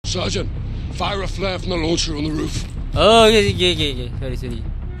Sergeant, fire a flare from the launcher on the roof. Oh, okay. Sorry.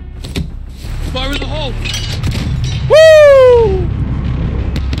 Fire in the hole! Woo!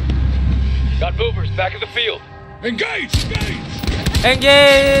 Got movers back in the field. Engage!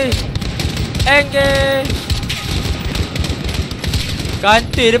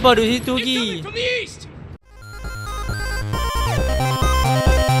 Kantor depan duduk situ lagi. From the east!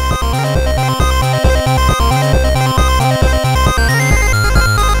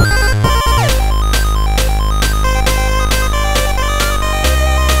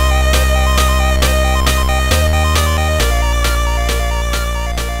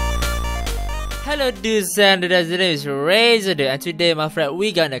 Hello dudes and dudes, today is Razor Dude, and today my friend we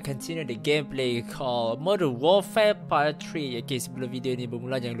gonna continue the gameplay called Modern Warfare Part 3. Okay, sebelum video ni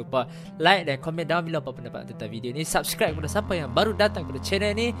bermula jangan lupa like dan komen down below apa pendapat tentang video ni. Subscribe kepada siapa yang baru datang kepada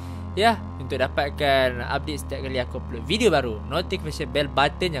channel ni ya, untuk dapatkan update setiap kali aku upload video baru. Notification bell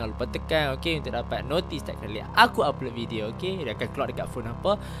button jangan lupa tekan, okay, untuk dapat notis setiap kali aku upload video. Okay, dia akan keluar dekat phone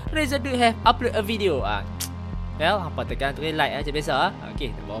apa Razor Dude have upload a video. Well, hampa tekan tu like aja biasa. Okey,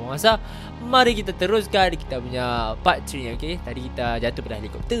 tak buang masa. Mari kita teruskan kita punya part 3 ni, okey. Tadi kita jatuh pada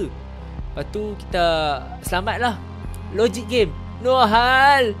helikopter. Lepas tu kita selamatlah. Logic game. No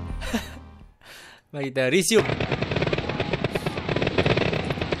hal. Mari kita resume.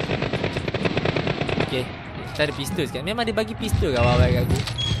 Okey, kita ada pistol sekarang. Memang dia bagi pistol ke awal kat aku.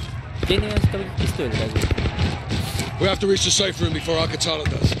 Okey, ni suka bagi pistol kat aku. We have to reach the safe room before Al-Qatala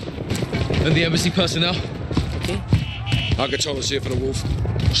does. And the embassy personnel? Okay. Al-Qatala's here for the wolf.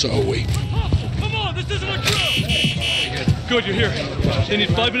 So are we. Come on, this isn't a drill! Good, you're here. They need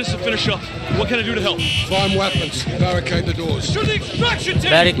 5 minutes to finish up. What can I do to help? Find weapons. Barricade the doors. To the extraction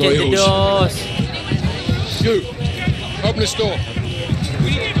team! Barricade the doors. You, open this door.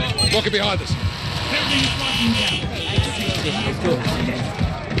 Lock it behind us. Okay,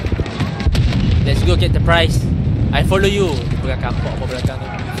 let's go get the prize. I follow you. Bukan kampok apa belakang tu.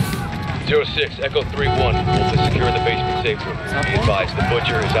 06, Echo 3-1. Wolf is secure in the basement safe room. Be advised, the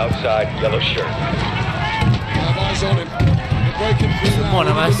butcher is outside, yellow shirt. Have eyes on him. We're breaking through Semua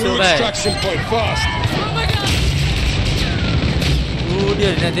nak now. masuk, New baik. extraction point, fast.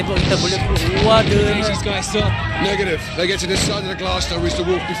 Dia nak tembak kita boleh keluar dia. Negative. They get to this side of the glass, they'll reach the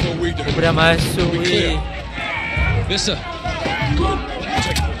wolf before we do. Aku dah masuk clear. Yes, sir.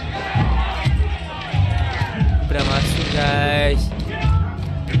 Aku dah masuk guys.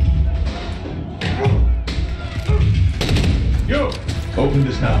 You, open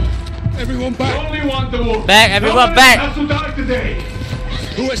this now. Everyone back. Only want the wolf. Back, everyone back. Has to die today.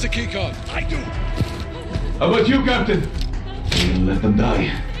 Who has the key card? I do. How about you, Captain? We'll let them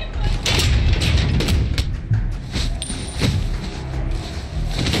die.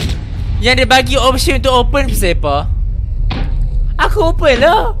 Yang dia bagi option untuk open siapa? Aku open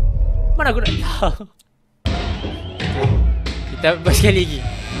lah. Mana aku nak tahu. Kita buat sekali lagi.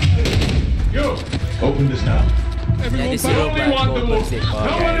 You, open this now. Yang Everyone dia back. suruh Only buat want the open wolf. siapa.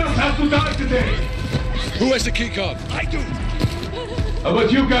 No one else has to die today. Who has the key card? I do. How about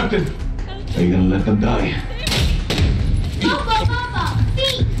you, Captain? Are you gonna let them die? Papa,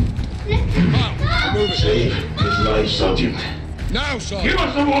 feet! Move it. Save his life, Sergeant. Now, Give Sergeant.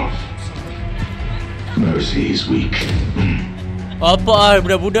 us the wolf. Mercy is weak. Apa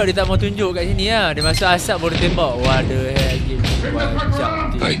budak-budak dia tak mau tunjuk kat sini lah. Dia masuk asap baru tembak. Waduh, game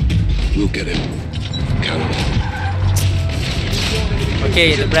macam Hey, we'll get him. Count it.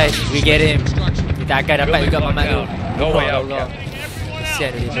 Okay, the prize, we get him. Kita akan dapat juga mamat tu. No way out, Allah. Kesian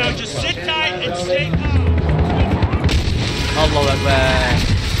dia. Now just sit tight and stay calm. Allahu Akbar.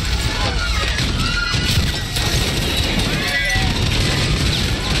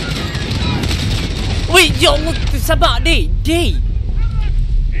 Wait, ya Allah, sabar deh.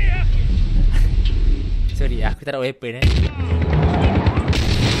 Sorry, aku tak ada weapon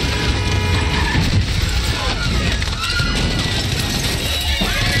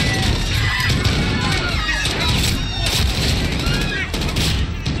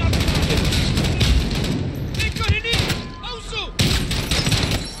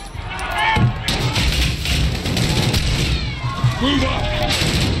Move up.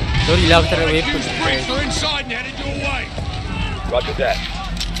 Sorry lah, aku tak ada weapon. Use bricks. They're inside and headed your way. Roger that.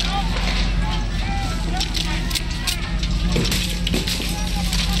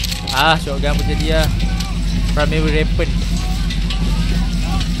 Shotgun pun jadi lah. Primary weapon.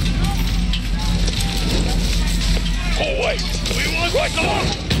 Oh, wait. We want Right, the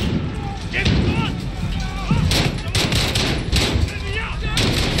wolf! Get on!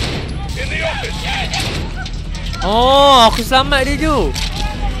 In the office. Oh, aku selamat dia tu.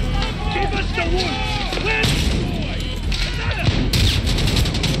 Give us the wolf! Let's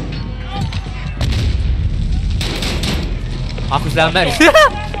Aku selamat.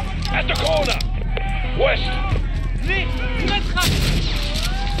 At the corner. West.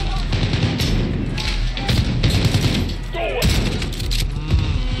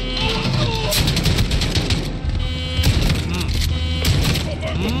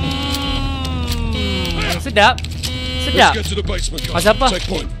 Sedap. Sedap. Let's get to the basement, guys. Masak apa? Take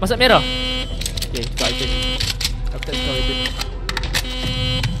point. Masak merah. Okay, tak itu. Aku tak suka itu.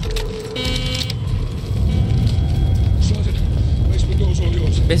 Sergeant, basement doors all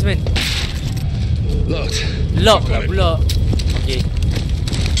yours. Basement. Locked. Lock lah pula. Okay.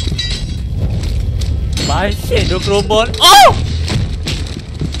 Basyik dua kerobol. Oh!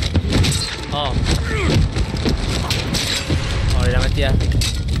 Oh. Oh, dia dah mati lah.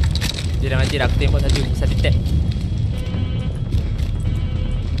 Dia dah mati dah. Aku tembak satu tap.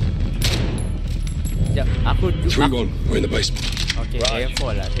 Sekejap. Aku 3-1. We're in the basement. Okay, Raj, M4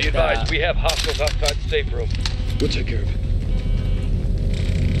 lah. be advised, we have hostiles outside the safe room. We'll take care of it.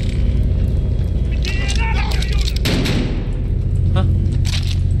 Hah?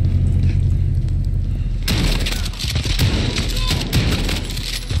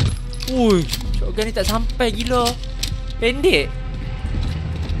 Ui, shotgun ni tak sampai gila. Pendek.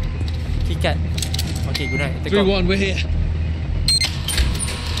 Kikat. Okay, guna. 3-1, we're here.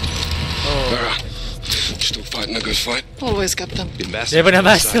 Oh. Vera, still fighting a good fight? Always, Captain. Dia pernah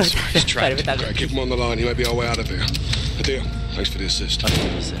masuk. He's trapped. Right, keep him on the line. He may be our way out of here. HADIR, thanks for the assist.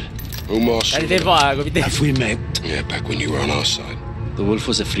 Who Marshall? Tak ada tembak lah, aku pintar. Have we met? Yeah, back when you were on our side. The wolf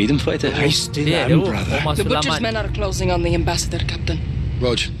was a freedom fighter. I still Dia, am, dia, brother. Omar The butcher's Sulaman. men are closing on the ambassador, Captain.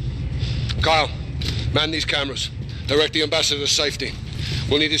 Rog. Kyle, man these cameras. Direct the ambassador's safety.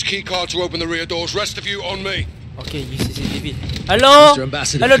 We'll need his key card to open the rear doors. Rest of you on me. Okay, use CCTV. Hello? Mr.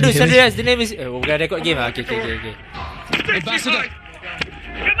 Ambassador, Hello, can dude, you hear me? the name is... bukan record game lah. Okay. Ambassador!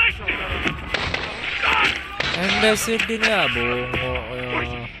 Ambassador ni lah,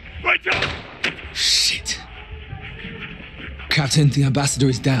 bongok. Shit. Captain, the ambassador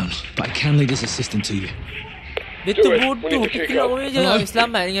is down, but I can lead his assistant to you. Dia tu bodoh. Pikirlah orang je.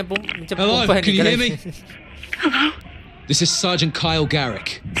 Selamat dengan macam Hello, perempuan can ni you kalau- hear me? This is Sergeant Kyle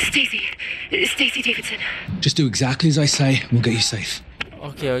Garrick. Stacy Davidson. Just do exactly as I say, and we'll get you safe.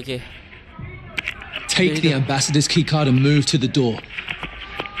 Okay. Take the ambassador's keycard and move to the door.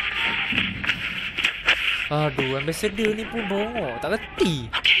 Aduh, ambassador ni pun bongok. Tak reti.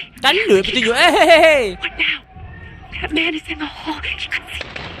 Okay. Tak ada petunjuk. Hey. What now? That man is in the hall. He could see.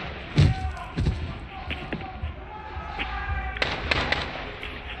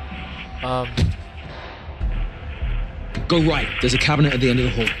 Go right. There's a cabinet at the end of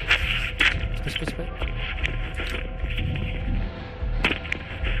the hall. Cepat.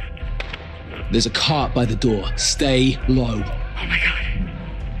 There's a cart by the door. Stay low. Oh my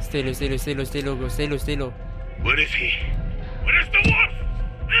God. Stay low. Go. Stay low. Where is he? Where is the wolf?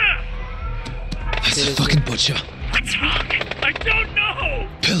 That's Stay a low, fucking butcher. What's wrong? I don't know.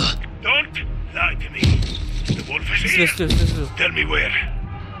 Pillar. Don't lie to me. The wolf is here. Slow. Tell me where.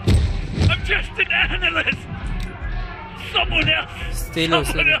 I'm just an analyst. Someone else. Stay low.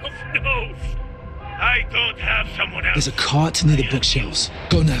 Someone else knows. I don't have someone else. There's a cart near the bookshelves.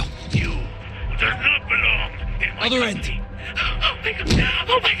 Go now. You does not belong in my Other country. end. Oh my God.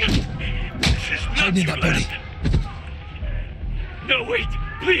 Oh my God. This is not Hide in your that body. land. No, wait,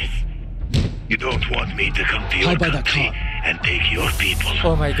 please. You don't want me to come to your Hide by that country cart. and take your people.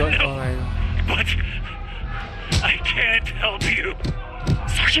 Oh my God. No, but I can't help you.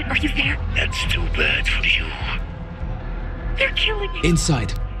 Sergeant, are you there? That's too bad for you. They're killing you.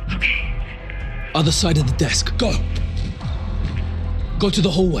 Inside. Okay. Other side of the desk. Go. Go to the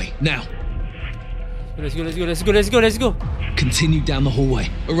hallway, now. Let's go. Continue down the hallway.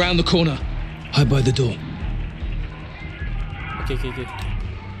 Around the corner. Hide by the door. Okay.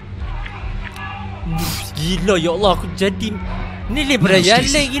 Gila, ya Allah, aku jadi... Ni daripada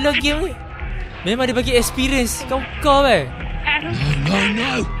jalan gila game ni. Memang dia bagi experience. Kau Adam,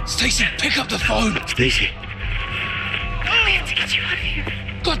 No. Stacy, pick up the phone. Stacy. we have to get you out of here.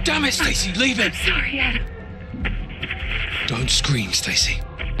 God damn it, Stacy, leave him. Sorry, Adam. Don't scream, Stacy.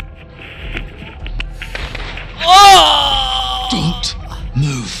 Oh! Don't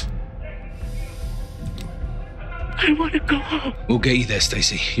move. I want to go home. We'll get you there,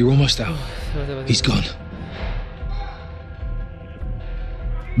 Stacy. You're almost out. He's gone.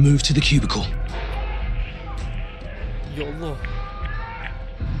 Move to the cubicle. Ya Allah.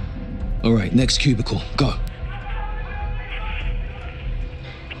 All right, next cubicle. Go.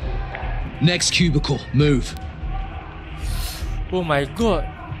 Next cubicle. Move. Oh my God.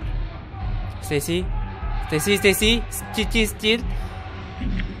 Stacy. Still.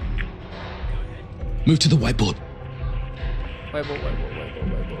 Move to the whiteboard. Wait.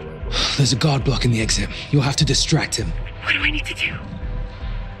 There's a guard blocking the exit. You'll have to distract him. What do I need to do?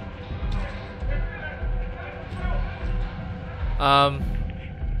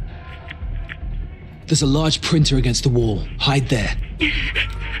 There's a large printer against the wall. Hide there.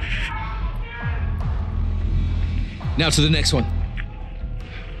 Now to the next one.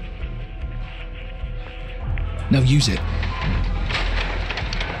 Now use it.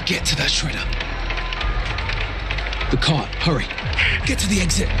 Get to that shredder. The cart, hurry. Get to the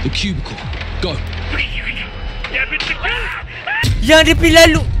exit. The cubicle. Go. Okay, here we go. Yang dia pergi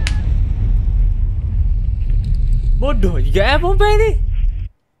lalu. Bodoh juga perempuan ni.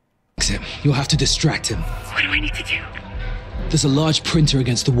 Exit. You'll have to distract him. What do I need to do? There's a large printer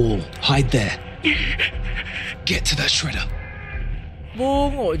against the wall. Hide there. Get to that shredder.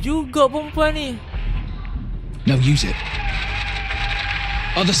 Bongok juga perempuan ni. Now use it.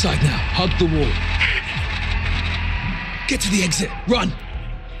 Other side now. Hug the wall. Get to the exit. Run.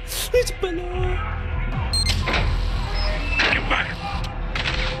 Cepatlah.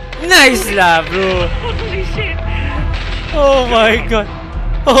 Nice lah bro. Holy shit! Oh my god.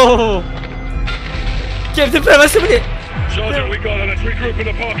 Oh. Captain Prime masuk balik. Sergeant, we got it. Let's regroup in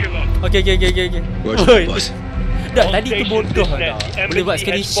the parking lot. Okay. Roger, boss. Dah tadi tu bodoh lah. Boleh buat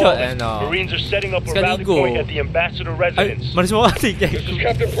screenshot kan. Marines are setting up a Sekali rally go. point at the ambassador residence. Mana semua orang tinggal. This is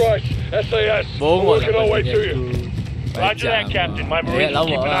Captain Price, SAS. We're Bongok working our way to you. Roger that, Captain. My Marines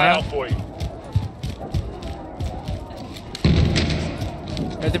will keep an eye out for you.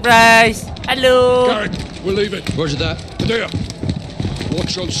 Captain Price. Hello. Garrett, we're leaving. Roger that. There.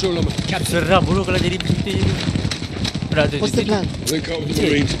 Watch on Suleiman. Seram bro kalau jadi begitu je. What's the plan? Link up with the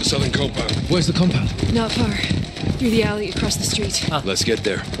Marines at the southern compound. Where's the compound? Not far. Through the alley across the street. Let's get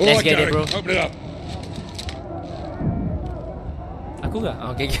there. All Let's right, get it, Garrett, bro. open it up. Aku ke?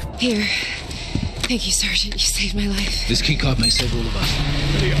 Okay. Here. Thank you, Sergeant. You saved my life. This keycard may save all of us.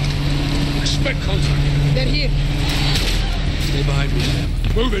 There you are. Expect contact. They're here. Stay behind me.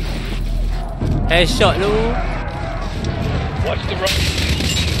 Moving. Headshot lu. Watch the road.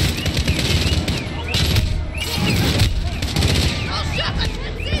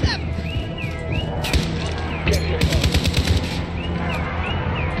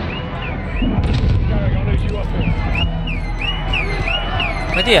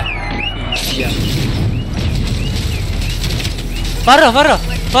 Mati ya? Iya. Farah,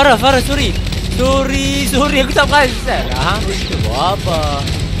 sorry, aku tak perasan. Buat apa?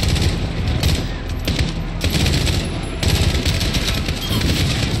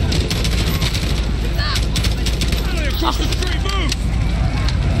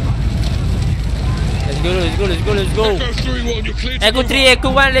 Let's go. Echo 3-1, you're clear to Echo move 3, Echo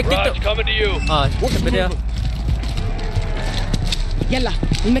 1, like Raj, itu. coming to you. Sampai dia. يلا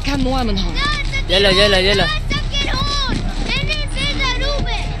المكان مؤمن هون. يلا.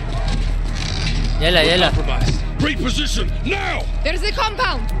 Reposition, now! There's the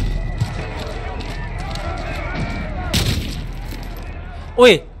compound.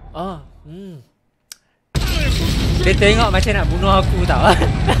 Oi. Dia tengok macam nak bunuh aku tau.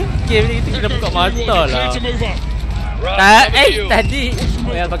 Game ni kita kena buka mata lah. Clear to move up. Raj, coming to you. Tadi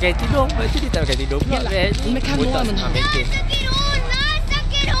yang pakai tudung, macam dia tak pakai tudung pula. المكان مؤمن هون.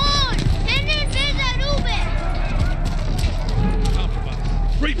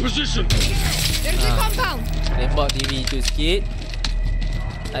 Reposition. There's the compound. Tembak TV tu sikit.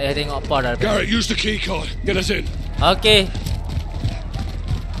 Tak payah tengok apa dah. Garrett, use the key card. Get us in. Okay,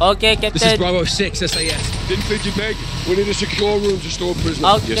 This is Captain. Bravo 6, SAS. Didn't think you'd make it. We need a secure room to store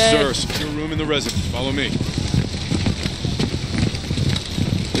prisoners. Okay. Secure room in the residence. Follow me.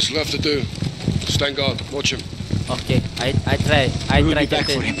 This will have to do. Stand guard. Watch him. Okay, I try,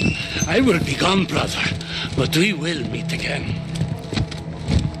 Captain. I will be gone, brother, but we will meet again.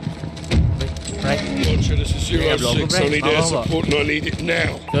 Right. Roger, this is 06. I need air Bravo. support and I need it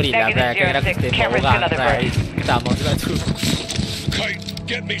now. Sorry lah, Brad. Kena aku tembak orang, Brad. Tak mau juga tu. Kate,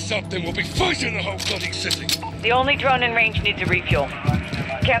 get me something. We'll be fighting the whole bloody city. The only drone in range needs a refuel.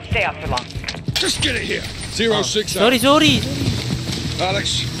 Can't stay up for long. Just get it here. 06 out. Sorry.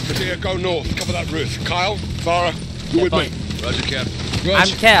 Alex, Kadir, go north. Cover that roof. Kyle, Farah, you with me? Roger, Cap.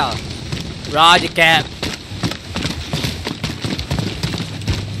 I'm Cal. Roger, Cap.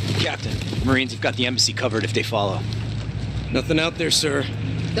 Captain, Marines have got the embassy covered if they follow. Nothing out there, sir.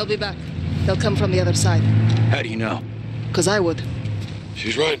 They'll be back. They'll come from the other side. How do you know? 'Cause I would.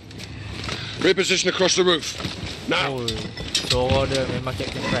 She's right. Reposition across the roof. Now, Suara dia memang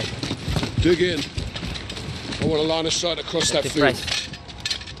Captain Price. dig in. I want a line of sight across that Captain field. Price.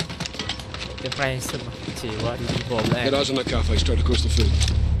 Captain Price semua. Cewa di bawah Get us in that cafe straight across the field.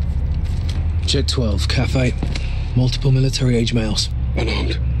 Check 12, Cafe. Multiple military-age males.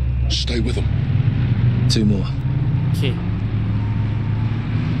 Unarmed. Stay with them. 2 more. Okay.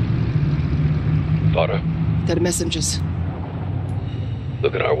 Potter, They're messengers.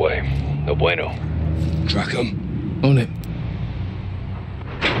 looking our way. No bueno. Track them. On it.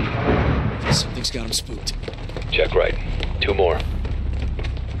 Something's got him spooked. Check right. 2 more.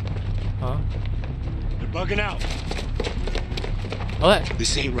 Huh? They're bugging out. Awak?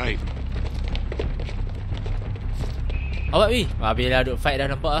 This ain't right. Awak Wi? Bila duk fight dah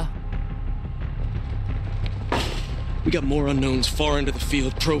nampak lah. We got more unknowns far into the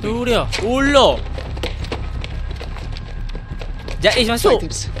field probing. Tu dia. Ulo. Jais masuk.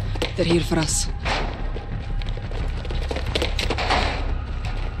 Fighters. They're here for us.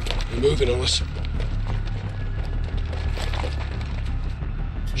 They're moving on us.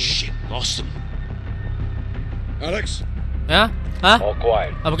 Shit, lost them. Alex? Ha? Ha? All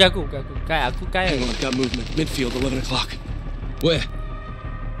quiet. Bukan aku. Aku kaya. Hang on, got movement. Midfield, 11 o'clock. Where?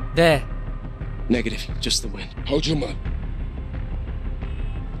 There. Negative, just the wind. Hold your mud.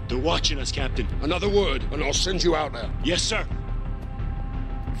 They're watching us, Captain. Another word, and I'll send you out there. Yes, sir.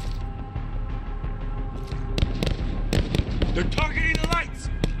 They're targeting the lights.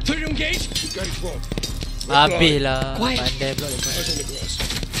 Clear to engage? Gauge one. Habis lah. Quiet. Pandai pula lepas. Eyes on the grass.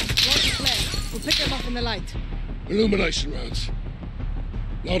 Watch the flare. We'll pick them up in the light. Illumination rounds.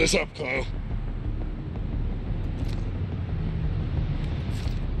 Load us up, Kyle.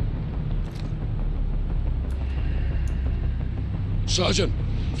 Sergeant,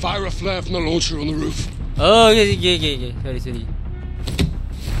 fire a flare from the launcher on the roof. Oh, okay. Sorry.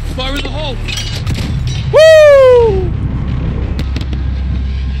 Fire in the hole! Woo!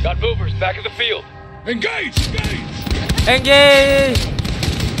 Got movers back in the field. Engage! Engage!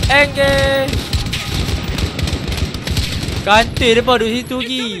 Kantil depa duduk situ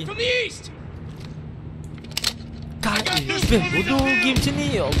lagi. From the east! Kantil. Bodoh game macam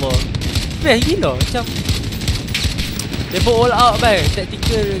ni, ya Allah. Best gila macam depa all out bang.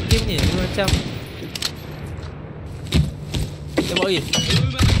 Tactical game ni dia macam tembak lagi.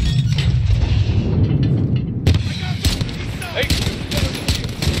 Hey,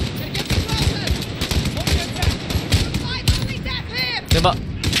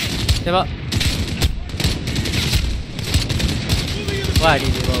 Tembak. Wah,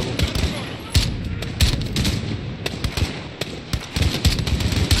 dia bawa aku.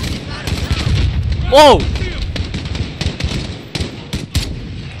 Oh!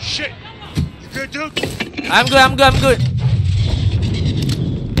 Shit. You good, dude? I'm good.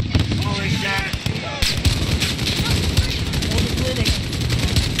 Falling down.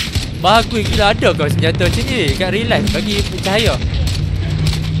 Bagus gila ada kau senjata macam ni kat real life bagi cahaya.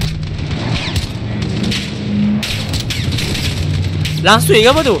 Langsung ke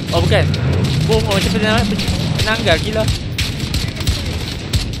apa tu? Oh bukan. Bom macam penanggal gila.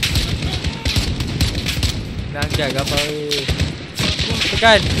 Penanggal ke apa?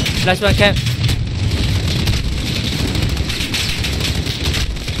 Bukan. Last one camp.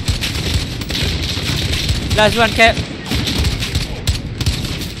 Last one cap.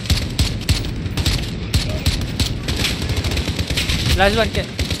 Last one cap.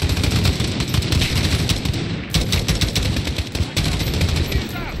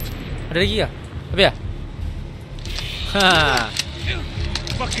 Ada lagi ke? Habis ya? Ha.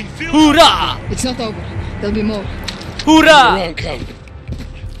 Fucking field. Hurrah! It's not over. There'll be more. Hurrah! Around count.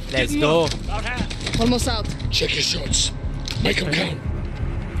 Let's go. About half. Almost out. Check your shots. Make them count.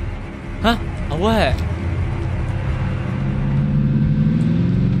 Hah? Awak?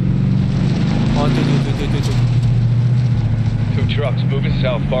 Oh, tu. 2 trucks moving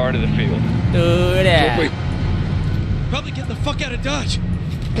south far into the field. Tu dia. Wait, Probably get the fuck out of Dodge.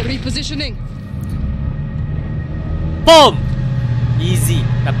 They're repositioning. Boom! Easy.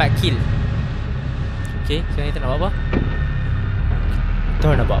 Dapat kill. Okay, sekarang kita nak buat apa?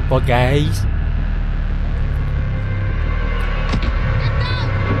 Kita nak buat apa guys?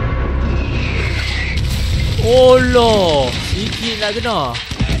 Oh loh, sikit nak kena.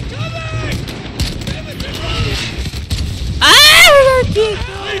 Sakit.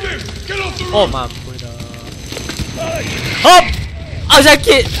 Oh mampu dah. Hop! Oh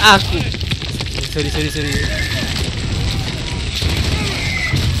sakit aku. Sorry.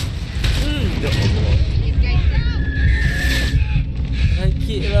 Ya Allah.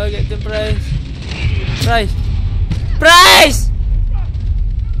 Sakit lah Captain Price.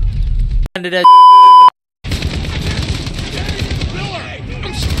 Anda dah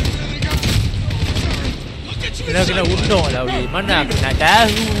Kena undang lah weh. Mana aku nak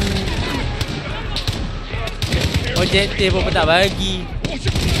tahu. Objektif pun tak bagi.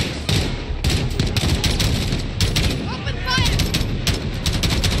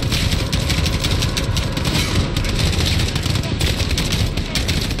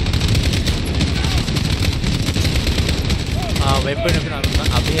 Apa nak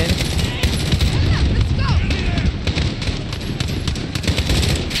habis ni?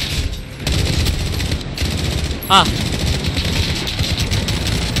 Ah.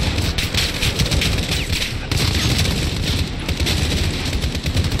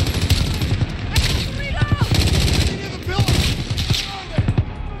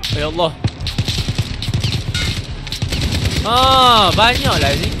 Ya Allah.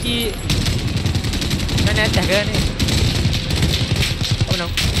 Banyaklah sikit. Mana atas ke ni? Oh no.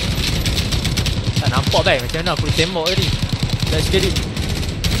 Tak nampak baik macam mana aku tembak tadi. Dah sekali.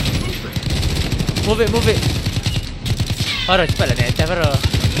 Move it. Farah cepatlah naik atas Farah.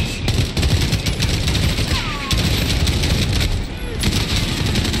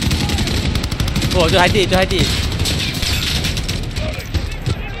 Oh tu hadir.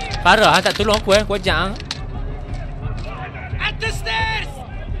 Farah tak tolong aku aku ajak. At the stairs!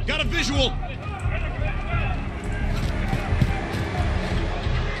 Got a visual!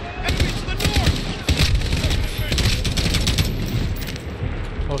 Enemies to the north!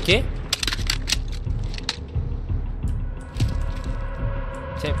 Okay.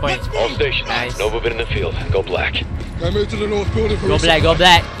 Checkpoint. All stations. Nice. No movement in the field. Go black. Go move to the north building for Go resupply.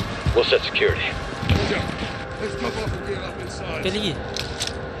 black. We'll set security. Roger. Let's come off and get up inside. Sekali lagi.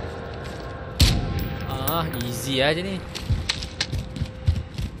 Easy aja ni.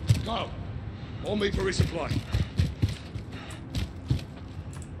 Go. On me for resupply.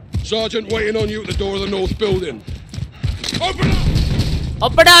 Sergeant waiting on you at the door of the north building. Open up!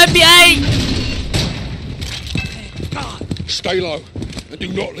 Open up FBI! Stay low and do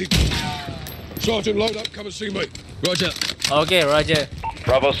not leave. Sergeant, load up. Come and see me. Roger. Okay, Roger.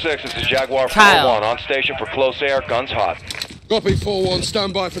 Bravo 6, this is Jaguar Kyle. 4-1. On station for close air. Guns hot. Copy 4-1.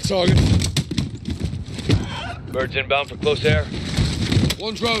 Stand by for target. Birds inbound for close air.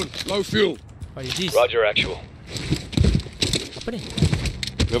 One drone. Low fuel. What is this? Roger, actual. Apa ni?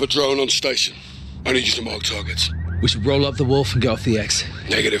 We have a drone on station. I need you to mark targets. We should roll up the wolf and get off the X.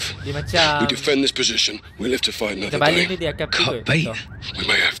 Negative. Dia macam We defend this position. We live to fight another kita balik tu day. dia akan Cut bait. We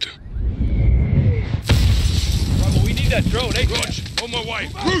may have to. Bravo, we need that drone, eh? Rog, on my way.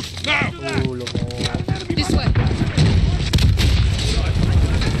 Roof, now! Oh, lomo. This way.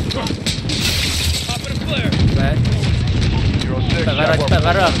 Top of the flare. Cepat. 06, Farah, Jaguar cepat,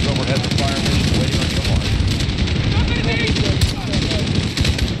 Farah. 4-1 is overhead the fire mission waiting on your mark.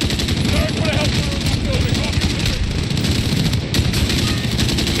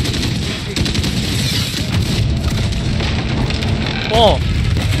 Oh.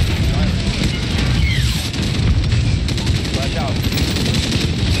 Flash out.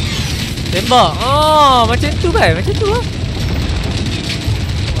 Tembak. Oh, macam tu kan? Macam tu lah.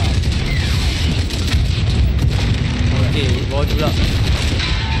 Okay, bawah tu pula.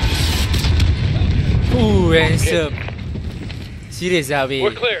 Handsome. Serius lah, We're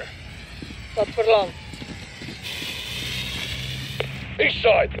weh. clear. Not for long. East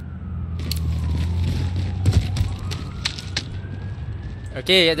side.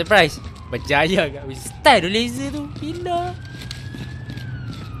 Okay, Enterprise. Berjaya kat weh. Style tu laser tu. Gila.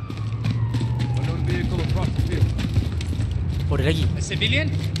 Unknown vehicle across the field. Oh, ada lagi. A civilian?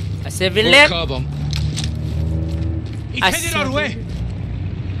 A civilian. Car bomb. He's A headed our way.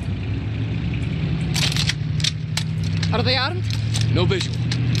 Are they armed? No visual.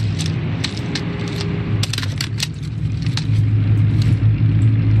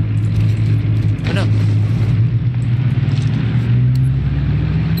 Mana?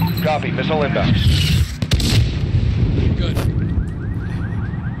 Copy, missile inbound. Good.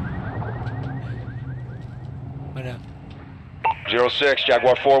 Mana? 06,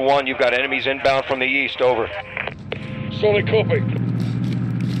 Jaguar 4-1, you've got enemies inbound from the east, over. Solid copy.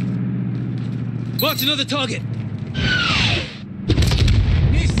 Marked another target.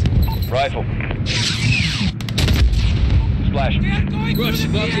 Rifle. Splash. Rush,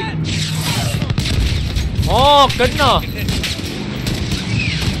 marking. Oh, kena.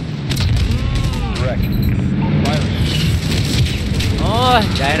 Correct. Firing. Oh,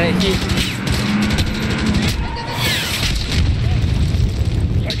 direct hit.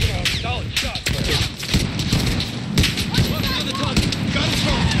 Solid shot.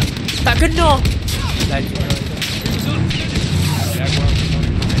 Tak kena. Laju. Jaguar,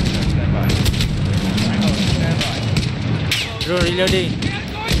 stand by. Drone reloading.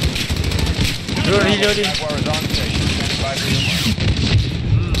 Drone reloading. Jaguar is on station. Stand by for your mark.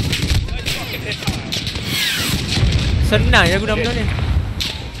 Senang je guna benda ni.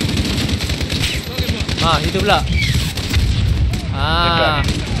 Situ pula.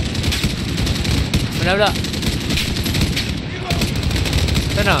 Mana pula?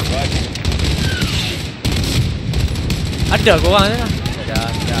 Sana. Ada korang sana. Dah.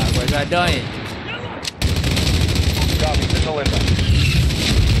 Gua rasa ada ni. Copy, missile inbound.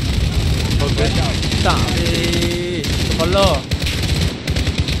 Okay. Tak. Kepala.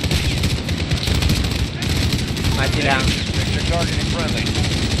 Mati lang. They're targeting friendly.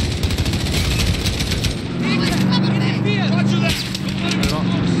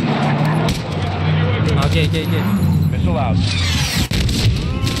 Okay. Missile out.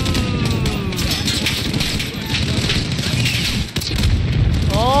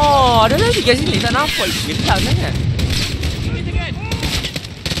 Oh, ada lagi kat sini. Tak nampak. Gelap sangat.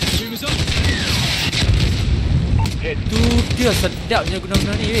 Tu dia sedapnya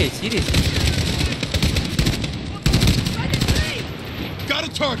guna-guna ni weh. Serius. Got a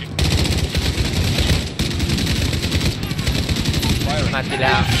target.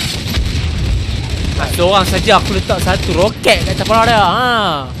 Matilah. Seorang saja aku letak satu roket kat kepala dia.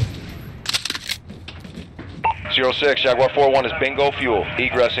 06, Jaguar 4-1 is bingo fuel.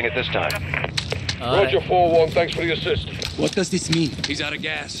 Egressing at this time. Roger 4-1, thanks for the assist. What does this mean? He's out of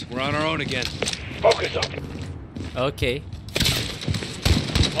gas. We're on our own again. Focus up. Okay.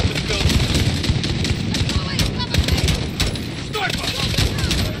 Up in the building.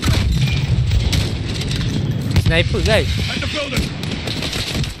 Sniper guys. At the building.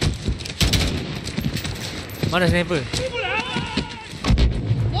 Mana sniper?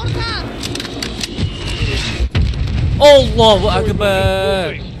 Allahu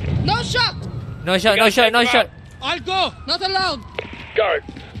Akbar. No shot! No shot. I'll go! Not allowed! Garrett,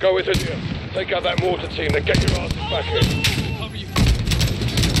 go with Hadir. Take out that mortar team, then get your asses back here.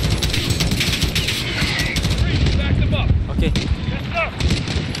 Back them up. Okay. Get up.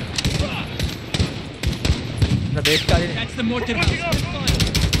 Dah backup ni. That's the mortar.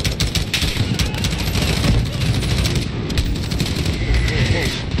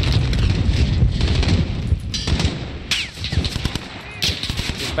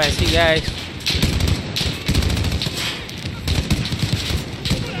 Cepat sikit guys.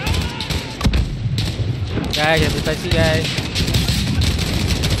 Guys, cepat sikit guys.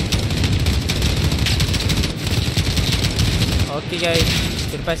 Okay guys,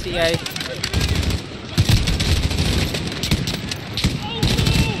 cepat sikit guys.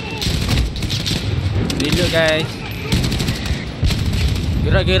 Reload guys.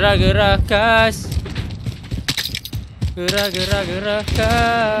 Gerak kas. Gerak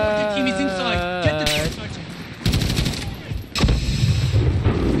kas. Team is inside. Get the team, Sergeant.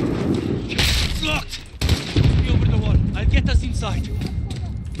 It's locked. Be over the wall. I'll get us inside.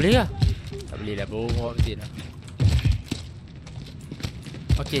 Boleh lah? Tak boleh lah, bongok mesti lah.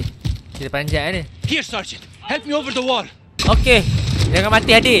 Okay, kita panjat ni. Here, Sergeant. Help me over the wall. Okay, jangan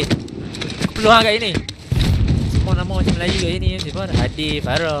mati Hadir. Aku peluang kat sini. Semua nama macam Melayu kat sini. Siapa? Hadir,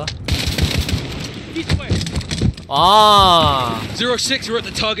 Farah. This way. 06, we're at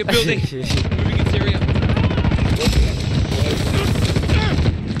the target building. Moving into area.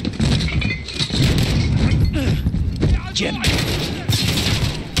 Jim.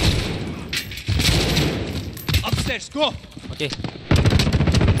 Upstairs, go. Okay.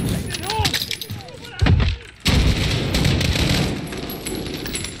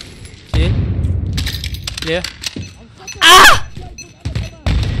 Clear. Ah!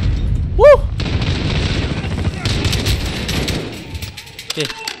 Woo! Okay.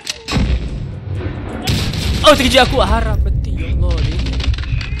 Oh, terkejut aku. Harap betul. Ya Allah ni.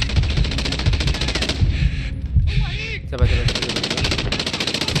 Sabar.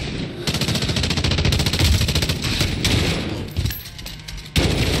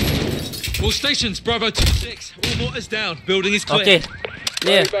 All stations, Bravo 26. All mortars down. Building is clear. Okay.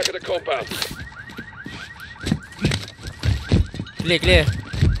 Clear. Back at the compound. Clear.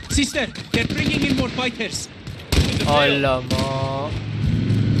 Sister, they're bringing in more fighters. Alamak.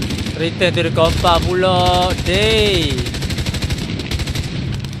 Return to the compound pula. Dey.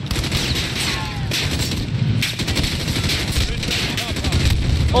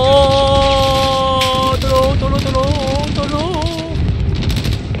 Oh, tolong.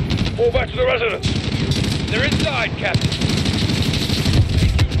 Fall back to the residence. They're inside, Captain.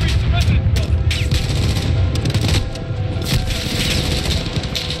 Reach the residence building.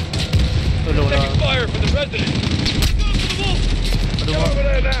 Tolonglah. Taking fire for the residents. Get over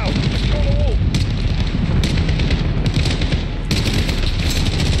there now. Control the wall.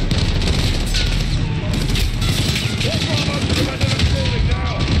 Walk Bravo to the residence building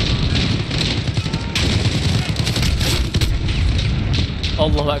now.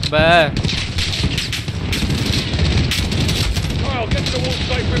 Allahu Akbar. Kyle, get to the wall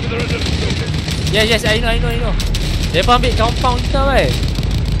safely with the residence building. Yes, I know. Dia ambil compound kita weh.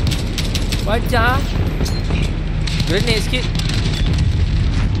 Wajah. Grenade sikit.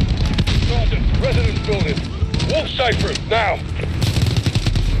 Sergeant, residence building. Wolf safe room, now.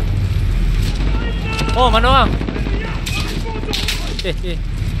 Oh, mana orang?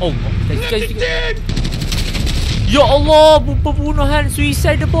 Oh, sikit. Ya Allah, pembunuhan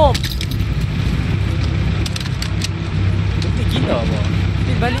suicide bomb. Ini gila apa?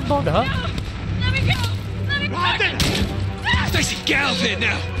 Ini balik bom dah. Stacy, get out there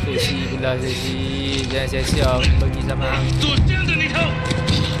now! Stacy pula, Stacy. Jangan sia-sia bagi sama.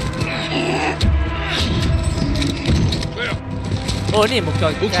 Oh, ni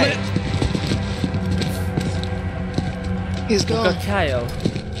muka Kyle. He's Muka gone. Kyle.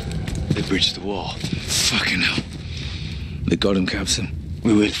 They breached the wall. Fucking hell. They got him, Captain.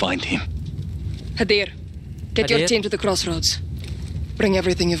 We will find him. Hadir, get your Hadir? team to the crossroads. Bring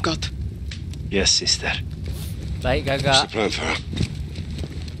everything you've got. Yes, sister. Baik, What's Gagak. the plan, Farah?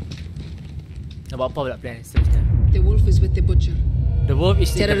 Nak buat apa pula plan seterusnya? The wolf is with the butcher. The wolf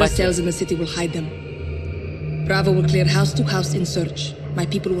is in the Terrorist butcher. cells in the city will hide them. Bravo will clear house to house in search. My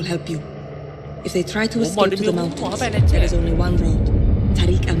people will help you. If they try to escape to the mountains, there is only one road.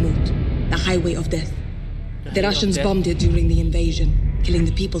 Tariq al-Maut, the highway of death. The Russians bombed it during the invasion, killing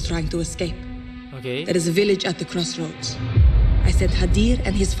the people trying to escape. Okay. There is a village at the crossroads. I sent Hadir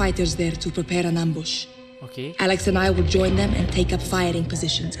and his fighters there to prepare an ambush. Okay. Alex and I will join them and take up firing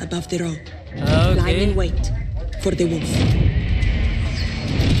positions above the road. Lie in Okay. wait for the wolf.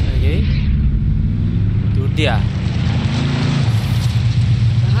 Okay. Tu dia.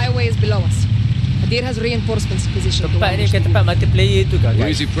 The highway is below us. Hadir has reinforcements positioned. to Tempat ni ambush kan the tempat wolf. multiplayer tu kan,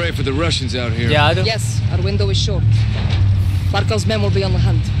 guys? Easy prey for the Russians out here. Ya, tu. Yes, our window is short. Barkov's men will be on the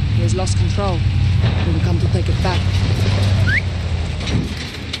hunt. He has lost control. We will come to take it back.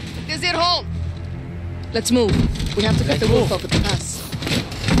 Gazir, hold! Let's move. We have to cut Let's the wolf move. off at the pass.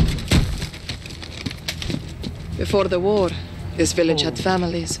 Before the war, this village had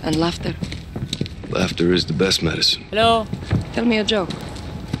families and laughter. Laughter is the best medicine. Hello. Tell me a joke.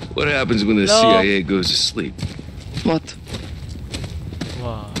 What happens when the Hello? CIA goes to sleep? What?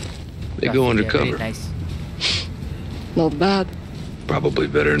 Wah. They go Very undercover. nice. Not bad. Probably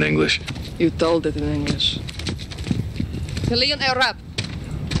better in English. You told it in English. Kalian Arab.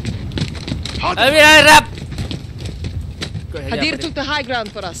 Rap. Hadir took the high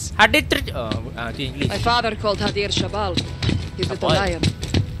ground for us. Hadir tu English. My father called Hadir Shabal. His little Shabal. lion.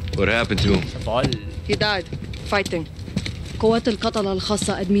 What happened to him? Ball. He died fighting. قوات القتلة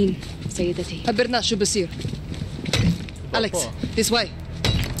الخاصة أدمين سيدتي. خبرنا شو بصير. Alex, this way.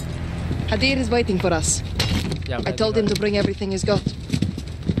 Hadir is waiting for us. I told him to bring everything he's got.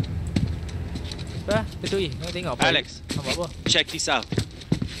 Apa? Betul nak tengok apa? Alex. Nampak apa? Check this out.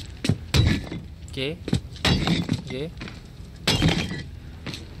 Okay. Okay.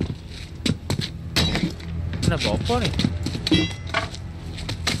 Nak buat apa ni?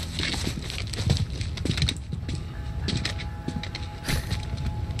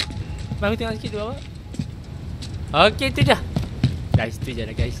 Baru tengok sikit tu apa? Okay, tu dah. Guys, tu je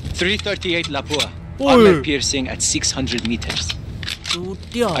lah guys. 338 Lapua. Oi. Armor piercing at 600 meters. Tu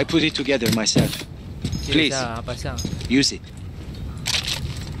dia. I put it together myself. Please, Pasang. use it.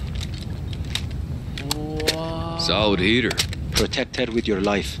 Wow. Solid heater. Protect her with your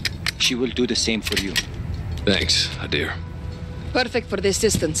life. She will do the same for you. Thanks, Hadir. Perfect for this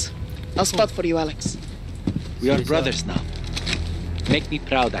distance. I'll spot for you, Alex. We are Yes, sir. brothers now. Make me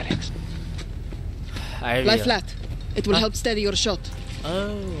proud, Alex. Lie flat. It will help steady your shot.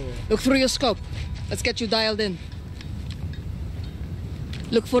 Oh. Look through your scope. Let's get you dialed in.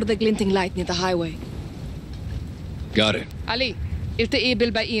 Look for the glinting light near the highway. Got it. Ali, التقي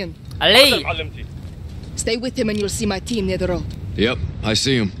بالباقيين. Ali. Stay with him and you'll see my team near the road. Yep, I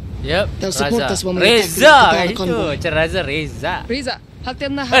see him. Yep. They'll support Raza. us when we attack the Reza Qatar itu. convoy. Macam Raza Reza. ريزا حط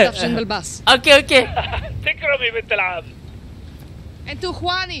لنا هدف جنب الباص. Okay, okay. تكرمي بنت العم. انتوا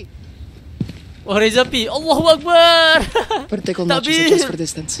اخواني. Oh, Reza P. Allahu Akbar. Vertical Takbir. notches adjust for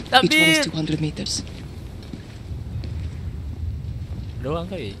distance. Each one is Takbir. 200 meters. Doang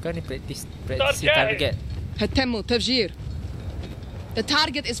kau ni practice target. هتموا تفجير. The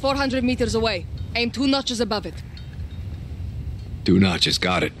target is 400 meters away. Aim 2 notches above it. 2 notches,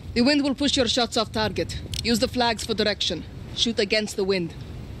 got it. The wind will push your shots off target. Use the flags for direction. Shoot against the wind.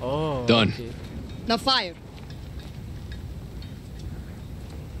 Oh. Done. Okay. Now fire.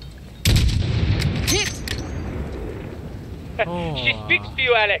 Hit! Oh. She speaks to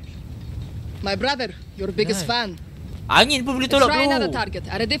you, Alex. My brother, your biggest Nice. fan. Angin pun boleh Let's tolak try another bro. target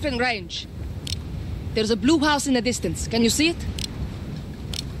at a different range. There's a blue house in the distance. Can you see it?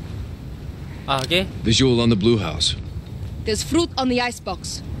 Okay. Visual on the blue house. There's fruit on the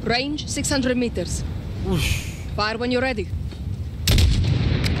icebox. Range 600 meters. Ush. Fire when you're ready.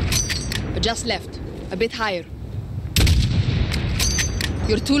 Just left. A bit higher.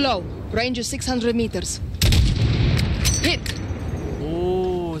 You're too low. Range is 600 meters. Hit!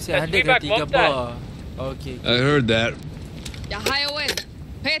 Oh, saya ada dah 3 bar. Okay. I heard that. Yeah, higher wind.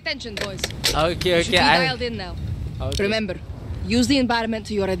 Pay attention, boys. Okay, You should be dialed in now. Okay. Remember, use the environment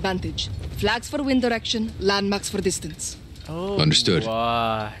to your advantage. Flags for wind direction, landmarks for distance. Oh, Understood.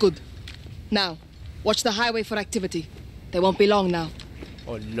 Wah. Good. Now, watch the highway for activity. They won't be long now.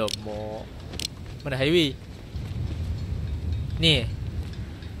 Oh, lama. Mana highway? Ni.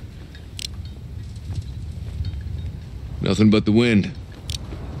 Nothing but the wind.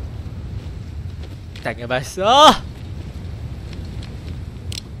 Tangan basah.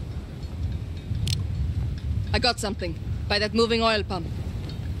 I got something. By that moving oil pump.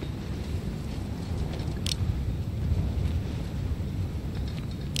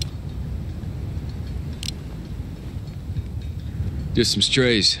 Just some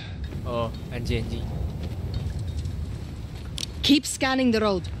strays. Oh, anjing. Keep scanning the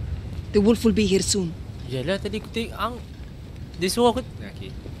road. The wolf will be here soon. Yalah, tadi aku tengok dia suruh aku.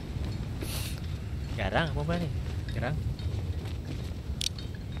 Okay. Garang apa ni? Garang.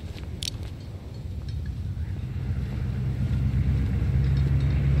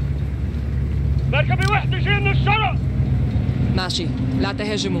 ماشي لا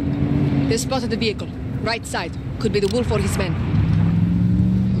تهاجموا. They spotted the vehicle. Right side. Could be the wolf or his men.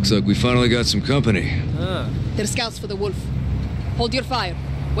 Looks like we finally got some company. They're scouts for the wolf. Hold your fire.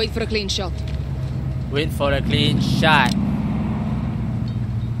 Wait for a clean shot. Wait for a clean shot.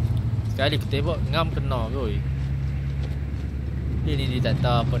 Sekali aku tembak ngam kena boy. Dia tak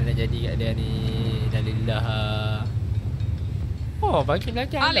tahu apa nak jadi kat dia ni. Dalillah. Oh, bagi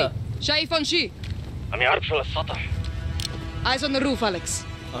lagi Ali, ada. شايفون شيء؟ عم يعرف شو السطح. Eyes on the roof, Alex.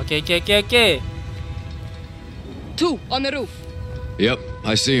 Okay. 2 on the roof. Yep,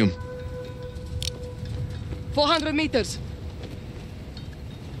 I see him. 400 meters.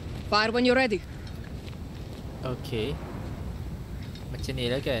 Fire when you're ready. Okay. Macam ni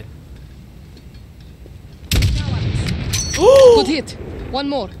lah kan. Good hit. One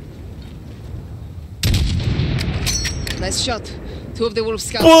more. Nice shot. 2 of the wolf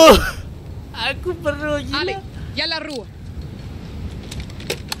scouts. Aku perlu gila. Ali, yalla ruwa.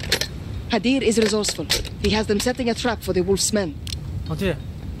 Hadir is resourceful. He has them setting a trap for the wolf's men. Okay.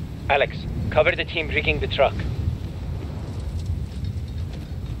 Alex, cover the team rigging the truck.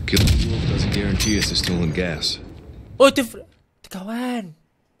 Killing the wolf doesn't guarantee us the stolen gas. Oh, tu kawan.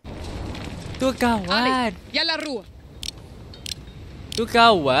 Tu kawan. Ali, yalla ruwa. Tu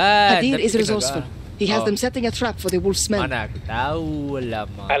kawan. Hadir Tapi is resourceful. He has them setting a trap for the wolf's men. Mana aku tahu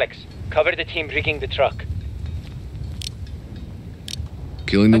lama. Alex, cover the team rigging the truck.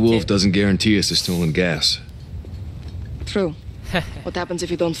 Killing the wolf doesn't guarantee us the stolen gas. True. What happens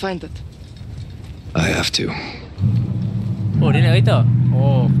if you don't find it? I have to. Oh, dia nak kereta.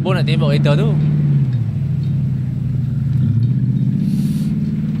 Oh, Bo nak tembak kereta tu.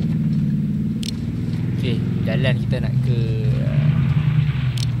 Okay, jalan kita nak ke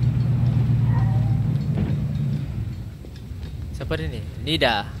siapa dia ni?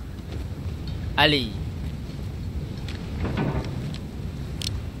 Nida, Ali.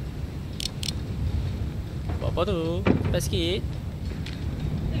 Buat apa tu? Cepat sikit.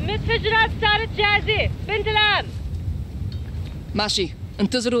 المتفجرات صارت جاهزة بنت الآن. ماشي.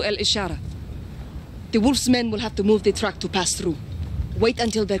 انتظروا الإشارة. The wolf's men will have to move the truck to pass through. Wait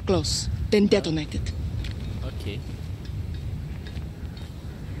until they're close, then detonate it. Okay.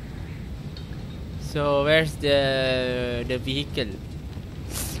 So where's the vehicle?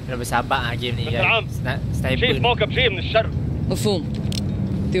 Kena bersabar game ni guys. Sniper. شيف موكب شيء من الشر. مفهوم.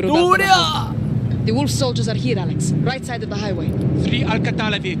 The wolf soldiers are here, Alex. Right side of the highway. 3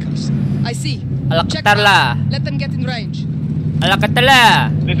 Alcatala vehicles. I see. Check Alcatala. out. Let them get in range.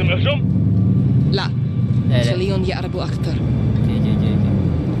 Alcatala. لازم نهجم؟ لا. خليهم يقربوا أكثر. Okay.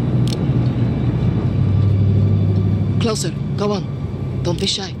 Closer. Go on. Don't be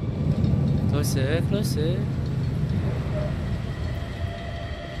shy. Closer.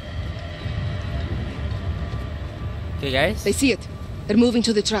 Okay guys. They see it. They're moving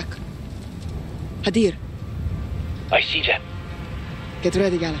to the truck. Hadir, I see them. get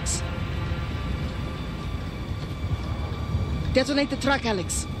ready, Alex. Detonate the truck,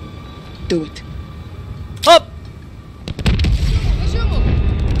 Alex. Do it. Up!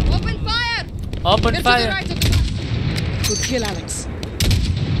 Open fire! Open They're fire! to the right of the truck. Good kill, Alex.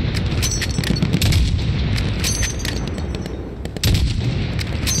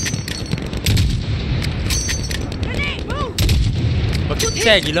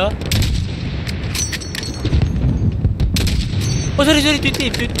 Pecah gila. Oh sorry, two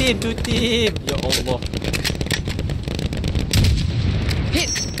team. Ya Allah. Hit.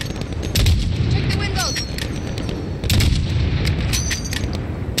 Check the windows.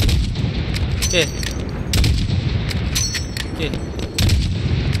 Okay.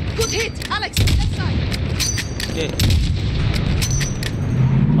 Good hit, Alex. Left side. Okay.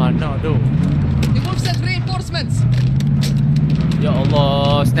 Mana tu? The wolf sent reinforcements. Ya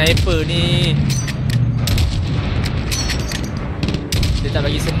Allah, sniper ni. Dia tak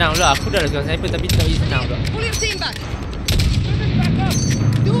bagi senang pula. Aku dah suka sniper tapi dia tak bagi senang pula. Pull your team back.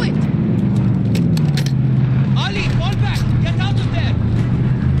 Do it. Ali, fall back. Get out of there.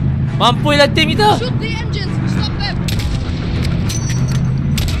 Mampu lah tim kita. Shoot the engines. Stop them.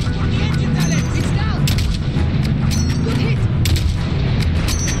 The engines, Alex. It's down. Good hit.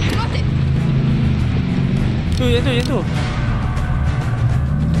 Got it. Yang tu.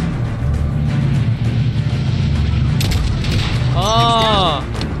 Ah.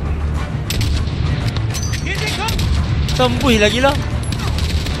 Here they come. Tembus lagi lah.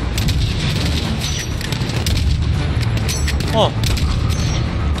 Oh.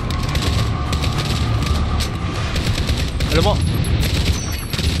 Alamak.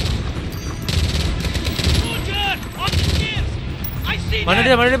 Mana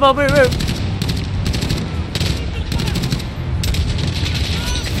dia? Wait.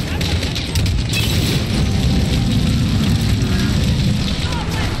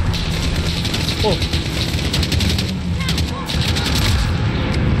 Oh.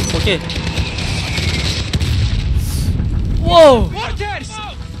 Okay. Whoa. Mortars!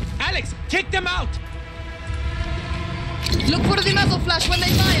 Alex, take them out. Look for the muzzle flash when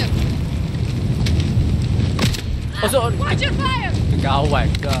they fire. Oh, so Watch your fire! gawat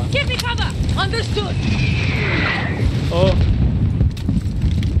dah. Give me cover! Understood! Oh.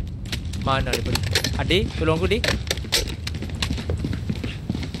 Mana dia pergi? Adik, tolong aku, Dik.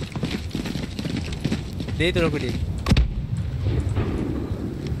 Dik, tolong aku, Dik.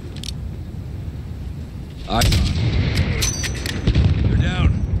 You're down.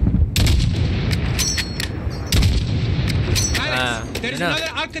 Alex, there's mana?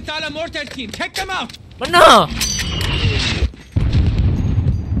 another Al-Qatala mortar team. Take them out. Mana?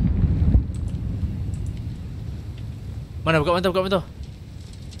 Mana? Buka mata.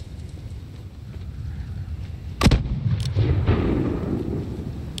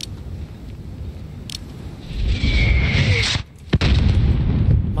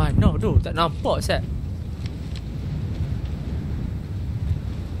 Mana tu? Tak nampak, Sat.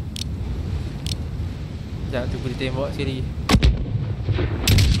 Sekejap, tunggu dia tembak sekali.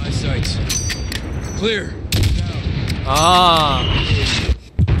 My sights. Clear. Ah.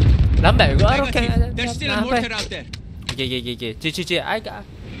 Lambat juga roket. There's still a mortar out there. Okay. Cik. I got.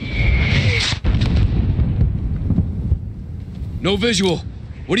 No visual.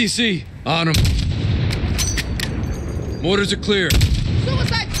 What do you see? On him. Mortars are clear.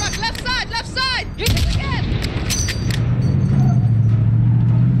 Suicide truck, left side. Hit it again.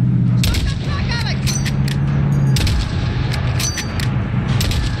 Stop that truck, Alex.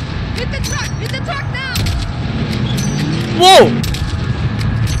 Hit the truck now. Wow.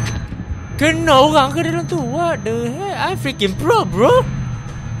 Kena orang ke dalam tu? What the heck? I'm freaking pro, bro.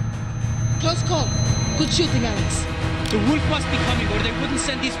 Close call. Good shooting, Alex. The wolf must be coming, or they wouldn't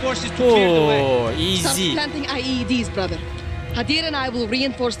send these forces to clear the way. Oh, Start easy. planting IEDs, brother. Hadir and I will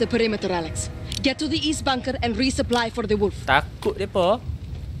reinforce the perimeter, Alex. Get to the east bunker and resupply for the wolf. Takut depa.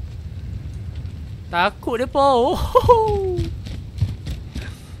 Oh.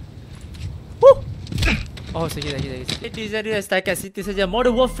 Oh, sakit. Ladies and gentlemen, setakat situ saja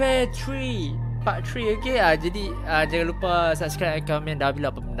Modern Warfare 3 Part 3, okay? Jadi jangan lupa subscribe, komen dan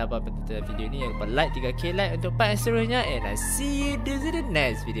bila apa pendapat tentang video ni. Jangan lupa like 3k like untuk part yang seterusnya. And I see you in the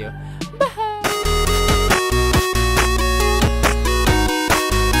next video. Bye.